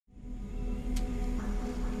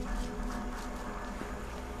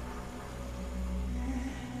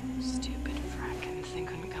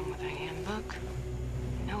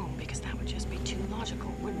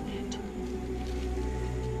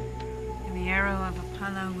arrow of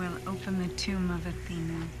Apollo will open the tomb of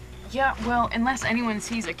Athena. Yeah, well, unless anyone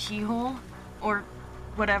sees a keyhole or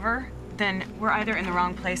whatever, then we're either in the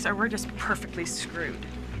wrong place or we're just perfectly screwed.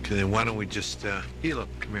 Okay, then why don't we just, Hilo,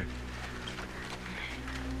 come here.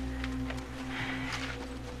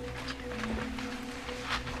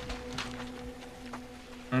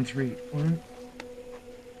 On three. 1,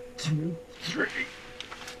 2, 3.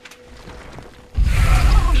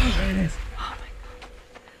 There it is. Oh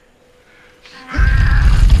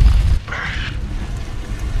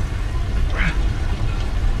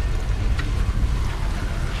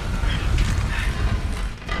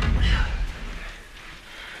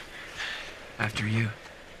After you.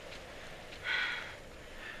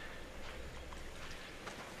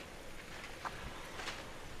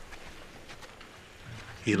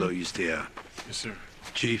 Hilo, you stay out. Yes, sir.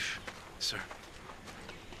 Chief, Sir.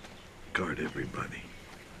 guard everybody.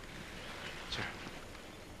 Sir.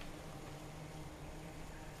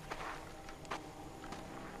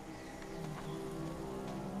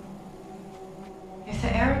 If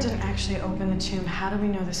the arrow didn't actually open the tomb, how do we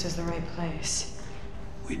know this is the right place?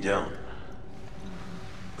 We don't.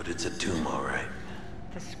 But it's a tomb, all right.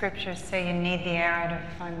 The scriptures say you need the arrow to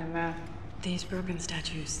find the map. These broken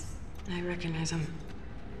statues, I recognize them.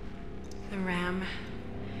 The Ram,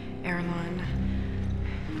 Erlon,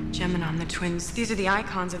 Geminon, the twins. These are the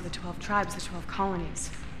icons of the 12 tribes, the 12 colonies.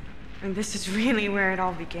 And this is really where it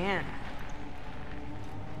all began.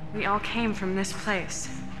 We all came from this place.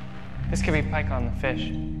 This could be Pike on the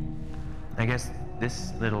fish. I guess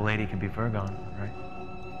this little lady could be Virgon, right?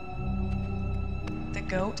 The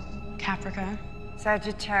goat, Caprica.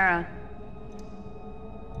 Sagittara.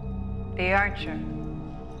 The archer.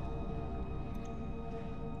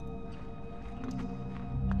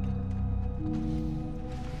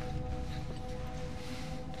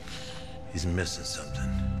 He's missing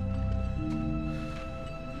something.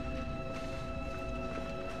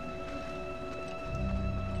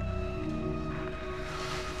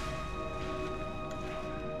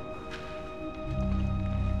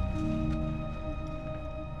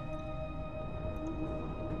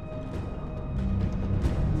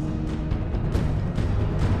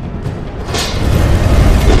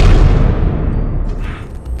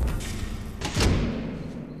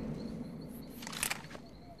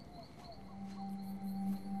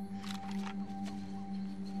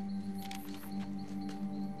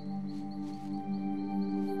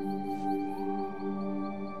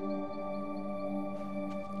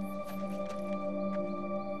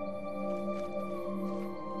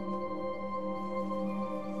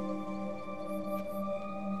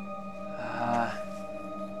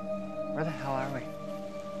 Where the hell are we?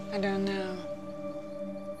 I don't know.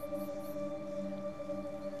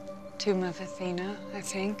 Tomb of Athena, I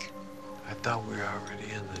think. I thought we were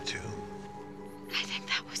already in the tomb. I think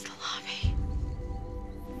that was the lobby.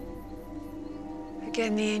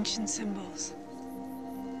 Again, the ancient symbols.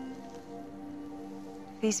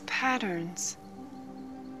 These patterns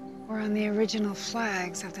were on the original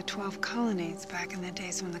flags of the 12 colonies back in the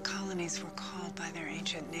days when the colonies were called by their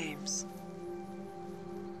ancient names.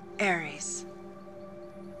 Aries.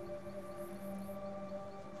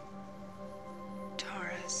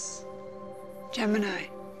 Taurus. Gemini.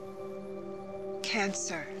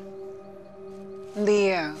 Cancer.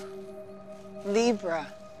 Leo. Libra.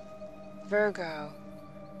 Virgo.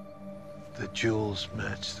 The jewels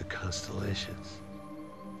match the constellations.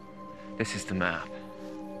 This is the map.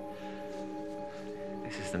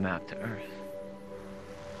 This is the map to Earth.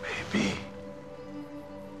 Maybe.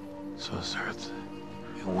 So is Earth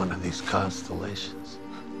in one of these constellations.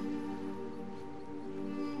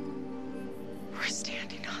 We're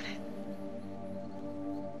standing on it.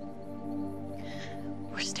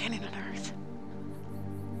 We're standing on Earth.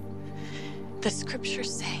 The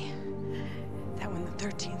scriptures say that when the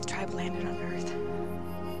 13th tribe landed on Earth,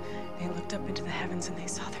 they looked up into the heavens and they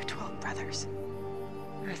saw their 12 brothers.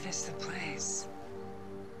 Earth is the place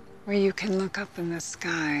where you can look up in the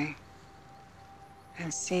sky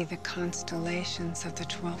and see the constellations of the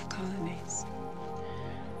 12 colonies.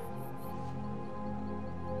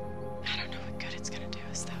 I don't know what good it's gonna do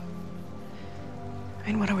us, though. I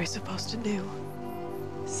mean, what are we supposed to do?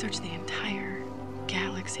 Search the entire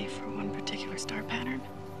galaxy for one particular star pattern?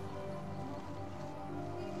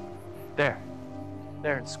 There.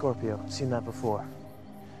 There in Scorpio. I've seen that before.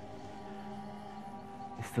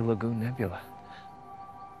 It's the Lagoon Nebula.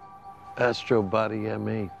 Astro Body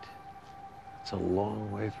M8. It's a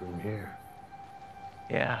long way from here.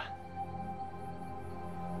 Yeah.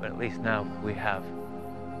 But at least now we have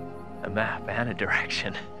a map and a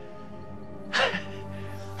direction.